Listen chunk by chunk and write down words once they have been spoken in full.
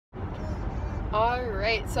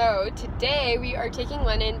Alright, so today we are taking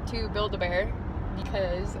Lennon to Build-A-Bear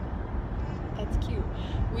because that's cute.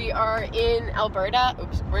 We are in Alberta.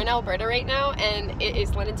 We're in Alberta right now, and it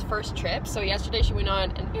is Lennon's first trip. So yesterday she went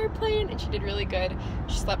on an airplane and she did really good.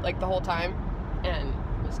 She slept like the whole time and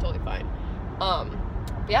it was totally fine.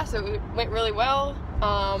 Yeah, so it went really well.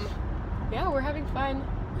 Yeah, we're having fun.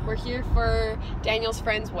 We're here for Daniel's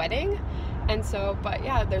friend's wedding. And so, but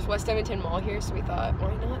yeah, there's West Edmonton Mall here, so we thought,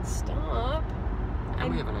 why not stop? And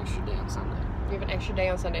we have an extra day on Sunday. We have an extra day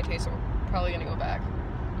on Sunday too, so we're probably gonna go back.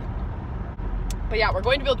 But yeah, we're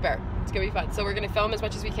going to Build-A-Bear. It's gonna be fun. So we're gonna film as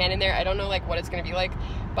much as we can in there. I don't know like what it's gonna be like,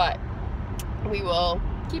 but we will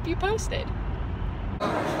keep you posted.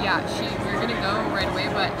 Yeah, we're gonna go right away,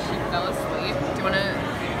 but she fell asleep. Do you wanna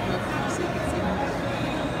move so you can see her?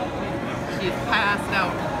 She's passed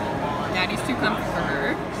out. Daddy's too comfy for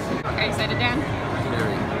her. Are you excited, Dan?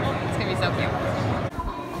 Very. It's gonna be so cute.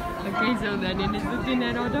 Okay, so Lennon is looking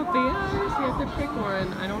at all the bears. She has to pick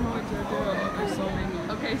one. I don't know what to do. There's so many.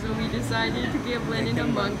 Okay, so we decided to give Lennon a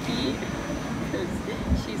monkey because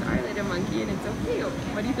she's our little monkey and it's so cute.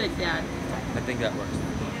 What do you think, Dad? I think that works.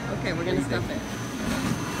 Okay, we're gonna stuff it.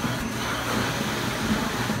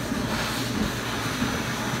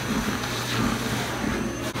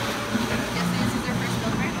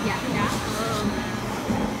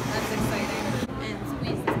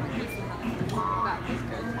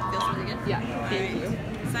 Yeah, thank you.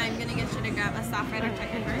 So I'm gonna get you to grab a soft red or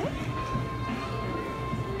chicken bird.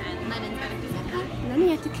 And Lennon's gotta kiss it. Lennon, you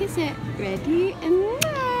have to kiss it. Ready? And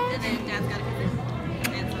mwah. And then Dad's gotta kiss it.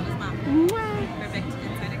 And so does Mom. Mwah. Perfect.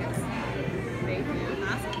 Inside it goes. Thank you.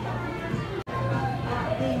 Awesome.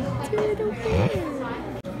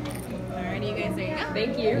 Alrighty, you guys, there you go.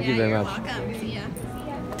 Thank you. Thank you very You're much. welcome. See ya.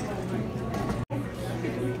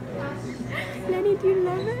 Lenny, do you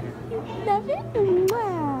love it? You love it?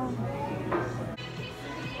 Wow.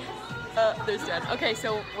 There's Dad. Okay,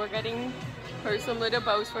 so we're getting her some little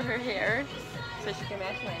bows for her hair so she can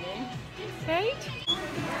match Lennon. Right?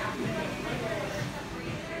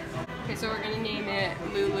 Okay, so we're gonna name it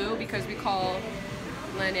Lulu because we call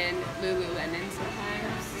Lennon Lululemon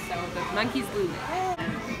sometimes. So the monkey's Lulu.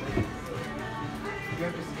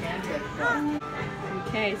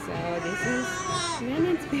 Okay, so this is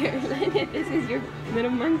Lennon's bear. Lennon, this is your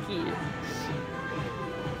little monkey.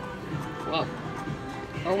 Whoa.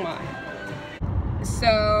 Oh my.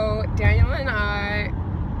 So Daniel and I,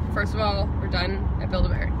 first of all, we're done at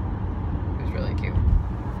Build-A-Bear. It was really cute.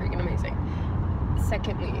 Freaking amazing.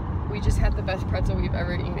 Secondly, we just had the best pretzel we've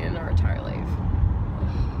ever eaten in our entire life.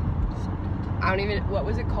 I don't even, what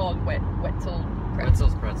was it called? Wetzel's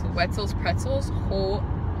pretzels. Wetzel's pretzels.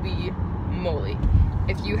 Holy moly.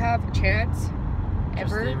 If you have a chance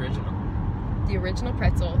ever. Just the original. The original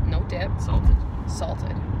pretzel, no dip.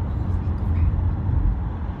 Salted.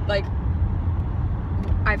 Like,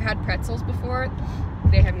 I've had pretzels before.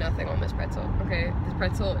 They have nothing on this pretzel, okay? This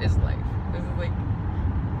pretzel is life. This is like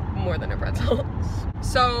more than a pretzel.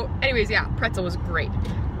 So, anyways, yeah, pretzel was great.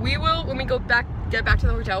 We will, when we get back to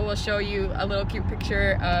the hotel, we'll show you a little cute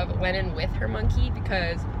picture of Lennon with her monkey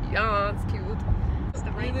because, yeah, it's cute. It's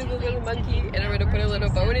the little monkey, and I'm gonna put a little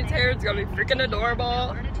bow in its hair. It's gonna be freaking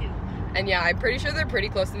adorable. And yeah, I'm pretty sure they're pretty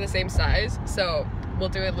close to the same size, so we'll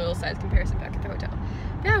do a little size comparison back at the hotel.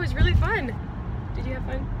 Yeah, it was really fun. Did you have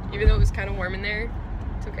fun? Even though it was kind of warm in there,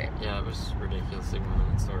 it's okay. Yeah, it was ridiculously warm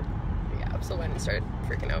when it started. Yeah, so Lennon started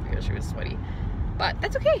freaking out because she was sweaty. But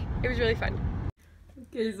that's okay. It was really fun.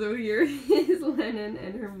 Okay, so here is Lennon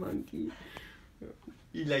and her monkey.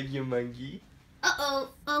 You like your monkey? Uh-oh.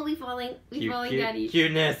 Oh, we falling. We falling, Daddy.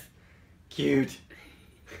 Cuteness. Cute.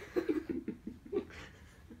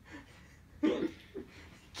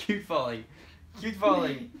 Cute falling. Cute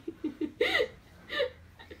falling.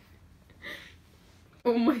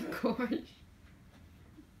 Oh my gosh.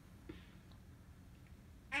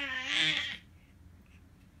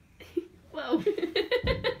 Whoa.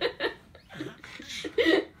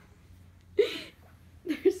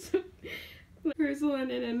 There's so... Here's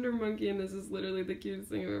Lennon and her monkey, and this is literally the cutest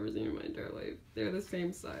thing I've ever seen in my entire life. They're the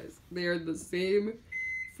same size. They are the same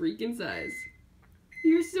freaking size.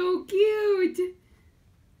 You're so cute!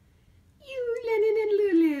 You, Lennon and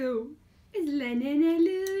Lulu. It's Lennon and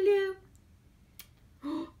Lulu.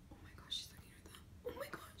 Oh my gosh, she's looking at that. Oh my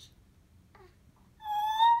gosh.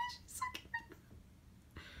 Oh, she's looking at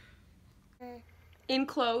that. In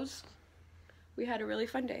close, we had a really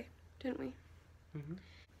fun day, didn't we? Mm-hmm.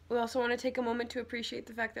 We also want to take a moment to appreciate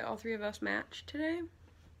the fact that all three of us matched today.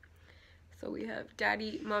 So we have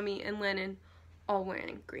Daddy, Mommy, and Lennon all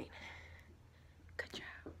wearing green. Good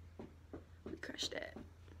job. We crushed it.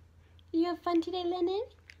 You have fun today, Lennon?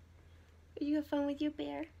 Did you have fun with your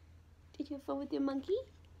bear? Did you have fun with your monkey?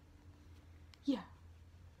 Yeah.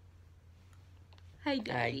 Hi,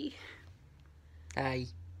 Daddy. Hi.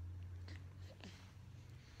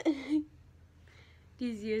 Do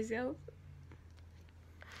you see yourself?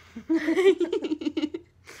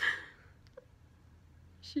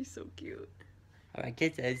 She's so cute. Alright,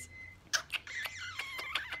 kisses.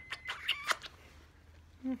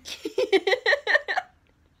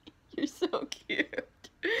 You're so cute.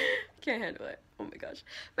 Can't handle it. Oh my gosh.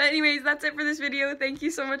 But anyways, that's it for this video. Thank you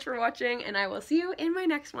so much for watching, and I will see you in my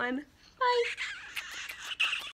next one. Bye.